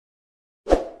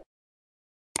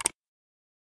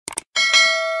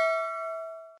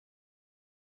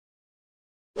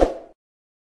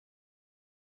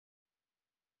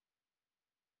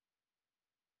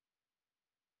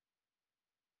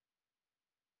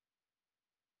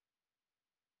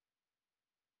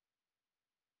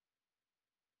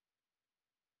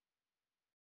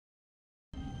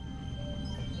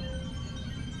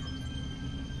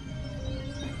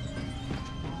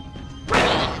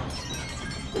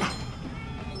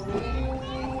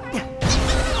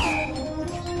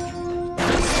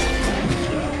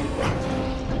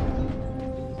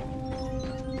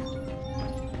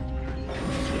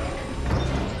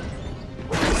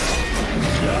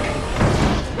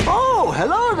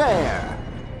hello there.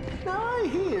 Now I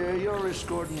hear you're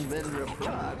escorting Vendra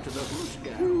Prague to the Hoosh.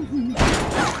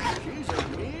 She's a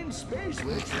mean space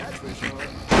witch, that's for sure.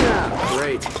 Yeah,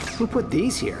 great. Who put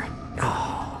these here?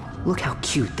 Oh, look how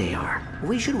cute they are.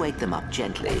 We should wake them up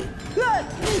gently. Good!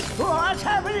 What's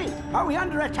happening? Are we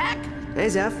under attack? Hey,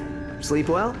 Zeph. Sleep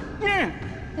well? Yeah.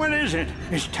 What is it?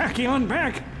 Is Tachyon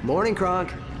back? Morning,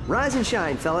 Kronk. Rise and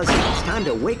shine, fellas. It's time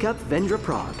to wake up Vendra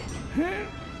Prague.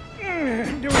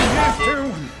 Do we have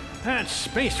to? That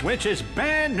space witch is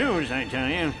bad news, I tell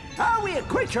you. Are we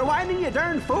quit your whining, you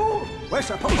darn fool? We're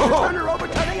supposed to turn her over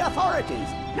to the authorities.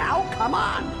 Now, come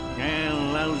on.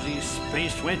 Lousy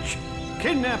space witch.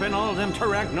 Kidnapping all them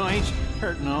terracnoids,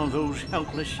 hurting all those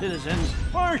helpless citizens.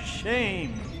 For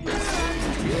shame.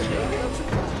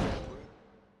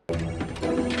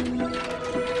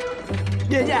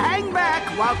 Did you hang back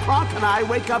while Kronk and I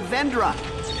wake up Vendra?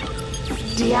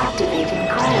 Deactivating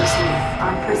cryosleep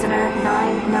on prisoner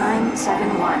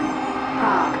 9971.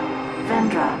 Prague.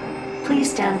 Vendra. Please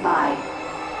stand by.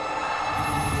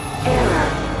 Error.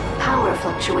 Power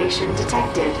fluctuation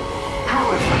detected.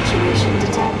 Power fluctuation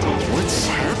detected. What's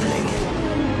happening?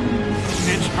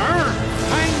 It's her!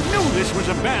 I knew this was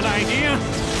a bad idea!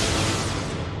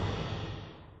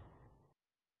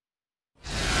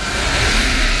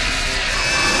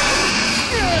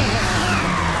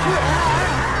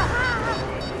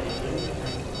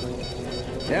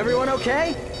 Everyone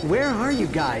okay? Where are you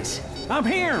guys? Up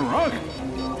here, Rook!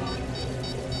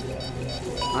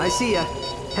 I see ya.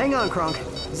 Hang on, Kronk.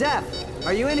 Zeph,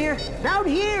 are you in here? Down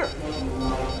here.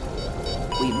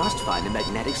 We must find a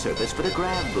magnetic surface for the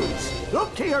grav boots.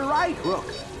 Look to your right, Rook.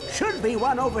 Should be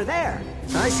one over there.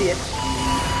 I see it.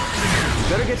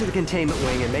 Better get to the containment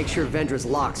wing and make sure Vendra's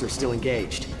locks are still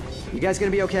engaged. You guys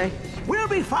gonna be okay? We'll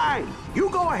be fine. You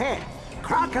go ahead.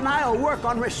 Kronk and I'll work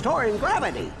on restoring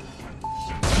gravity.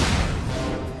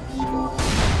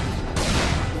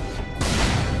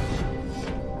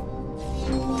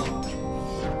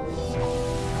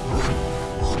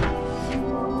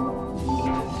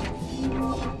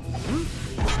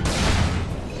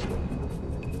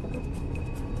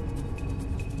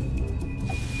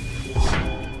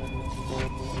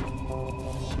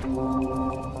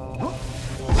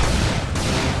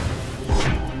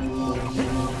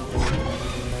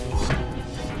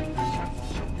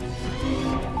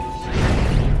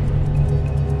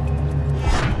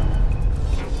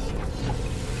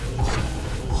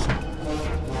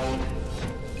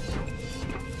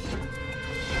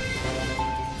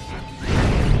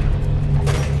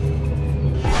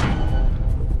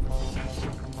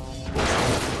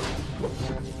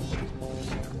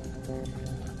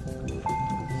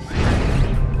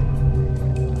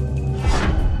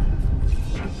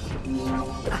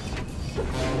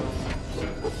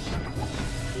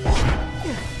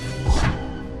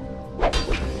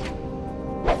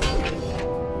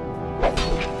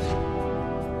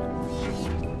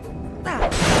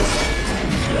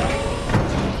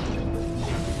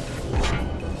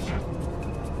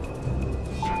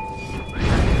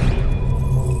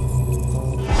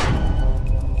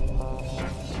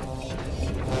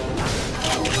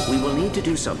 To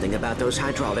do something about those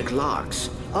hydraulic locks.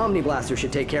 Omni Blaster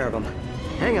should take care of them.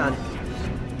 Hang on.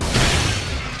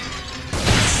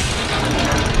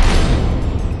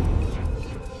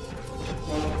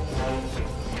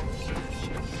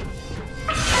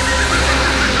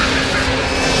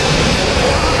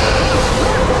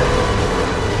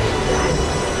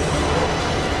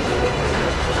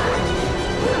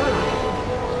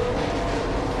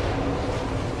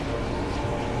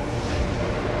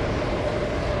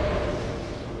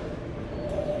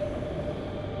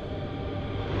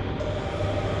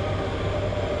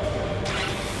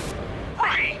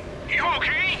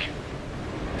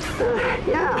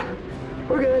 Yeah,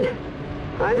 we're good.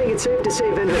 I think it's safe to say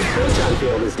Vendra's proton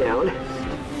field is down.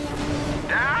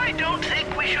 I don't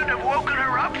think we should have woken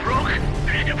her up,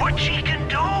 Rook. What she can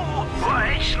do,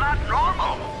 why, it's not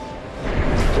normal.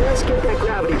 Just get that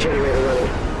gravity generator running.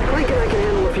 Clank and I can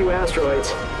handle a few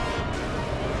asteroids.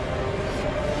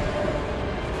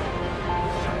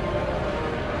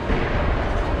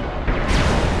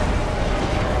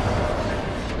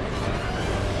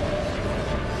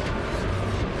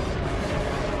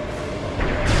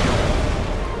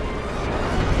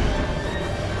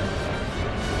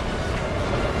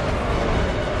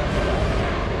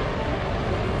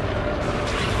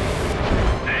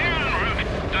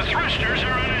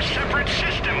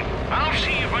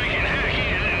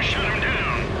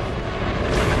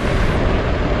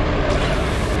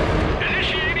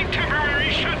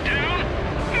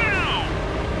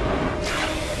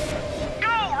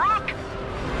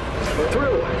 We're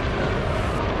through.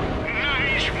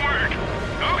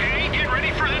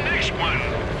 Nice one.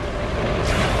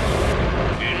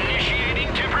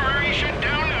 Initiating temporary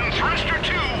shutdown on thruster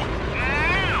 2.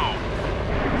 Now!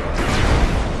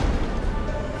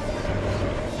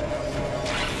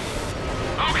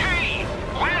 Okay,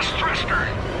 last thruster.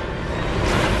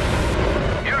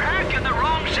 You're hacking the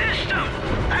wrong system.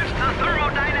 That's the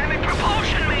thermodynamic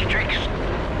propulsion matrix.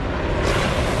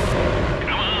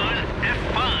 Come on,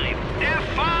 F5,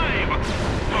 F5.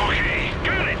 Okay,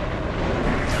 got it.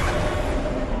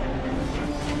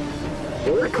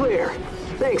 We're clear.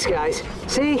 Thanks, guys.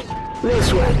 See? No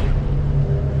sweat.